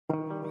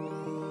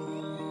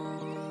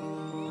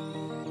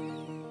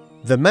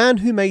The man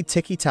who made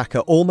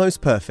Tiki-Taka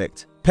almost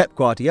perfect, Pep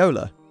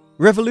Guardiola,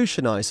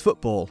 revolutionized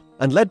football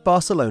and led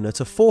Barcelona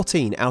to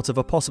 14 out of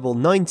a possible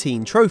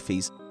 19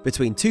 trophies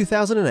between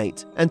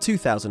 2008 and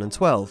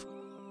 2012.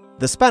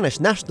 The Spanish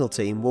national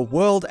team were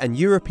world and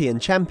European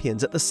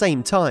champions at the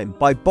same time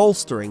by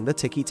bolstering the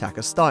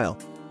Tiki-Taka style.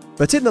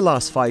 But in the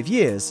last 5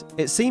 years,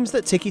 it seems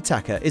that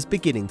Tiki-Taka is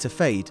beginning to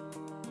fade.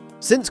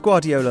 Since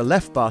Guardiola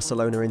left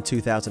Barcelona in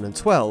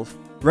 2012,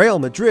 Real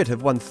Madrid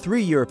have won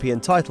 3 European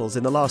titles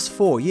in the last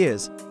 4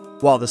 years,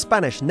 while the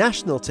Spanish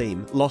national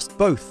team lost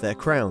both their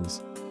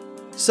crowns.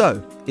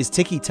 So, is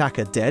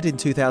Tiki-Taka dead in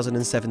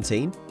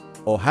 2017,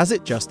 or has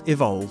it just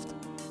evolved?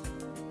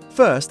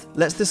 First,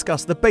 let's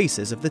discuss the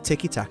basis of the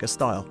Tiki-Taka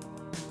style.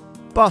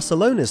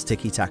 Barcelona's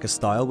Tiki-Taka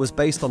style was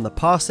based on the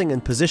passing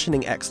and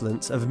positioning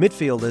excellence of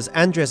midfielders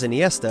Andres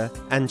Iniesta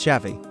and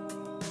Xavi.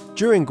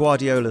 During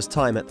Guardiola's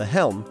time at the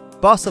helm,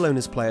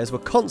 Barcelona's players were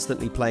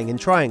constantly playing in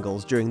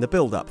triangles during the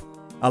build-up,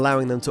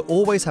 allowing them to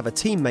always have a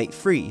teammate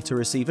free to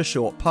receive a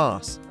short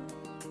pass.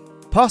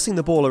 Passing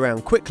the ball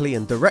around quickly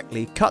and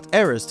directly cut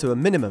errors to a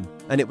minimum,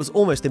 and it was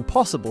almost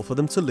impossible for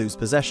them to lose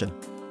possession.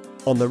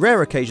 On the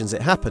rare occasions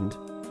it happened,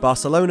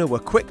 Barcelona were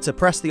quick to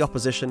press the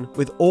opposition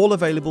with all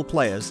available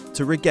players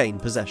to regain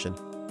possession.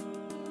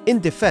 In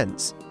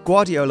defence,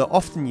 Guardiola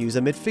often used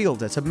a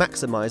midfielder to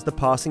maximise the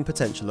passing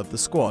potential of the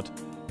squad.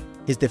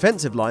 His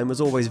defensive line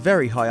was always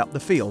very high up the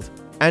field,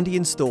 and he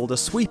installed a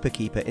sweeper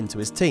keeper into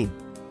his team.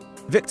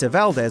 Victor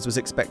Valdez was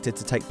expected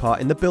to take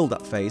part in the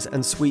build-up phase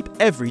and sweep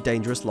every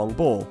dangerous long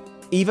ball,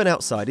 even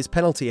outside his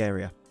penalty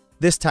area.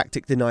 This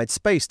tactic denied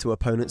space to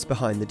opponents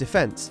behind the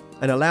defence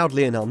and allowed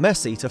Lionel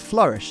Messi to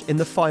flourish in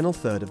the final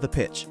third of the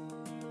pitch.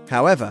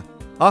 However,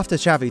 after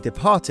Xavi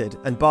departed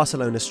and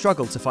Barcelona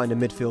struggled to find a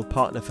midfield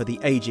partner for the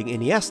ageing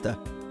Iniesta,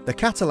 the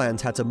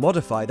Catalans had to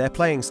modify their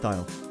playing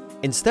style.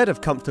 Instead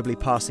of comfortably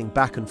passing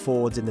back and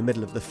forwards in the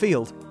middle of the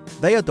field,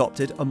 they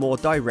adopted a more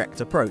direct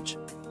approach.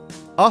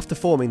 After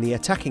forming the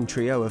attacking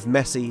trio of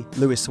Messi,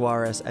 Luis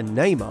Suarez and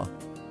Neymar,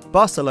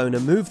 Barcelona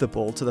moved the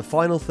ball to the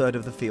final third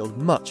of the field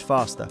much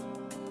faster.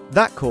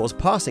 That caused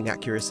passing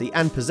accuracy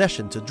and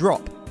possession to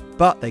drop,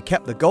 but they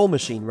kept the goal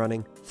machine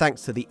running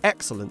thanks to the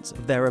excellence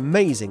of their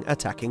amazing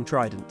attacking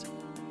trident.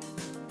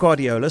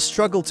 Guardiola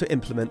struggled to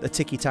implement the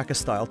Tiki-Taka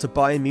style to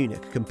Bayern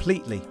Munich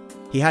completely.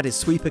 He had his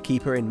sweeper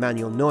keeper in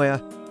Manuel Neuer,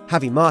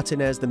 Javi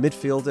Martinez, the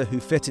midfielder who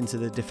fit into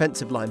the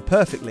defensive line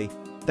perfectly.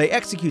 They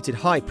executed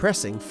high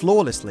pressing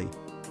flawlessly,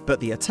 but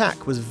the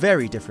attack was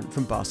very different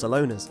from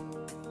Barcelona's.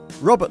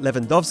 Robert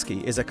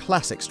Lewandowski is a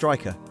classic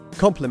striker,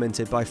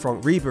 complemented by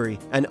Franck Ribéry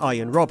and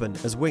Arjen Robben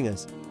as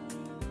wingers.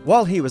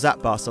 While he was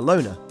at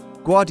Barcelona,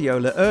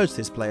 Guardiola urged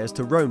his players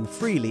to roam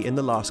freely in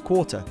the last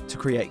quarter to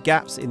create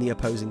gaps in the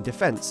opposing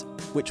defence,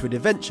 which would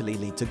eventually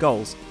lead to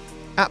goals.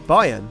 At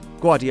Bayern,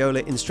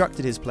 Guardiola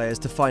instructed his players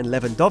to find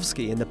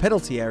Lewandowski in the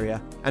penalty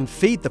area and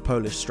feed the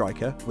Polish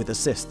striker with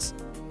assists.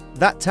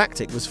 That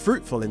tactic was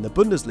fruitful in the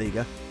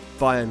Bundesliga.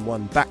 Bayern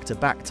won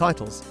back-to-back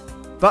titles,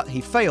 but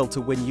he failed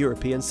to win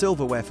European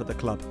silverware for the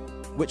club,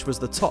 which was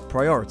the top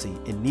priority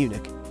in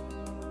Munich.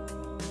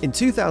 In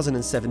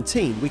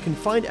 2017, we can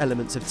find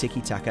elements of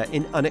Tiki-Taka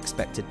in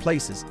unexpected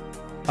places.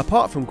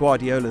 Apart from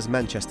Guardiola's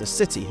Manchester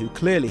City, who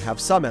clearly have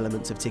some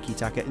elements of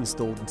Tiki-Taka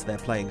installed into their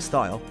playing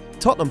style,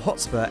 Tottenham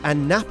Hotspur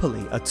and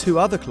Napoli are 2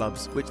 other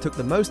clubs which took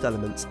the most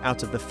elements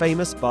out of the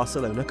famous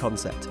Barcelona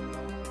concept.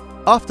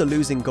 After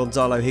losing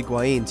Gonzalo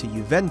Higuain to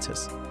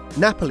Juventus,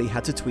 Napoli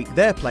had to tweak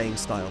their playing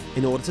style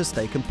in order to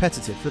stay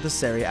competitive for the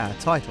Serie A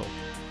title.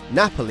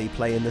 Napoli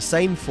play in the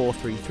same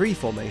 4-3-3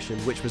 formation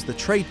which was the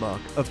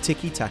trademark of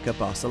Tiki-Taka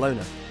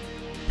Barcelona.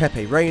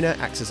 Pepe Reina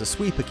acts as a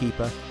sweeper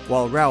keeper,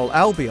 while Raul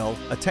Albiol,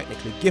 a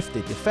technically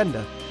gifted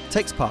defender,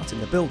 takes part in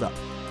the build-up.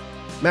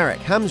 Marek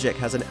Hamšík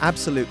has an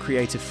absolute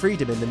creative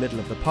freedom in the middle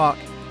of the park,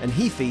 and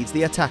he feeds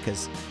the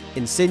attackers,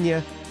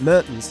 Insigne,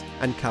 Mertens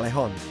and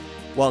Callejon,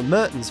 while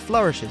Mertens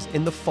flourishes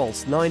in the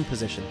false 9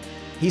 position.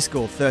 He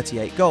scored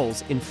 38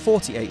 goals in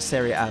 48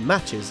 Serie A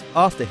matches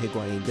after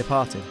Higuain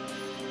departed.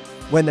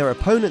 When their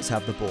opponents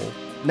have the ball,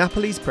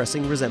 Napoli's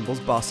pressing resembles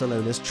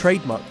Barcelona's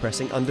trademark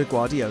pressing under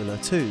Guardiola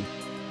too.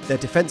 Their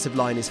defensive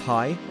line is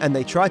high, and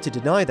they try to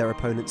deny their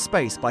opponents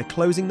space by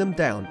closing them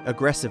down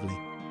aggressively.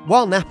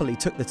 While Napoli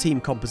took the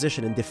team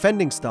composition and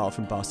defending style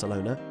from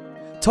Barcelona,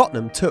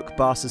 Tottenham took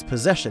Barca's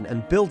possession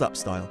and build-up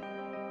style.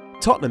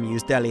 Tottenham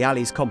used Dele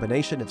Alli's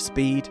combination of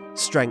speed,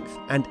 strength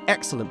and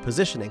excellent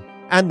positioning,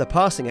 and the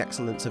passing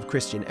excellence of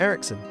Christian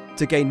Eriksen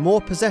to gain more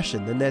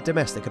possession than their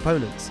domestic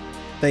opponents.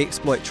 They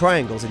exploit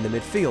triangles in the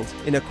midfield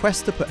in a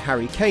quest to put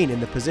Harry Kane in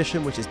the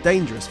position which is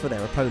dangerous for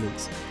their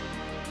opponents.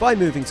 By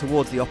moving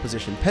towards the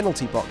opposition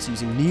penalty box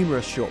using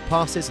numerous short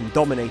passes and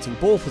dominating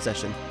ball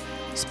possession,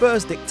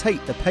 Spurs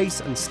dictate the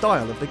pace and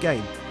style of the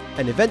game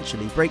and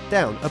eventually break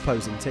down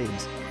opposing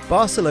teams.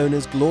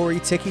 Barcelona's glory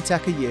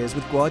Tiki-Taka years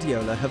with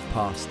Guardiola have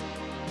passed.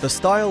 The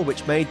style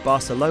which made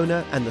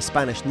Barcelona and the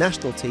Spanish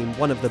national team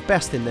one of the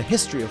best in the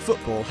history of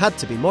football had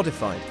to be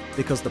modified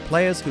because the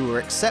players who were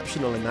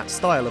exceptional in that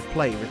style of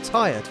play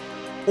retired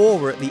or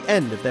were at the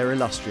end of their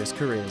illustrious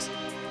careers.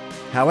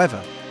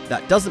 However,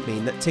 That doesn't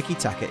mean that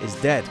Tiki-Taka is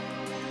dead.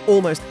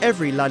 Almost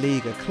every La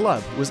Liga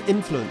club was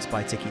influenced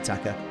by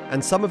Tiki-Taka,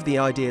 and some of the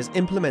ideas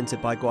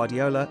implemented by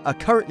Guardiola are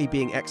currently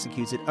being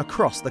executed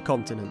across the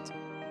continent.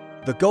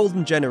 The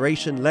golden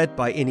generation led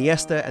by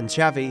Iniesta and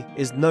Xavi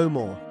is no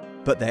more,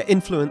 but their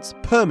influence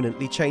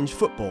permanently changed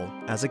football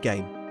as a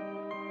game.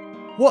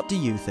 What do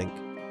you think?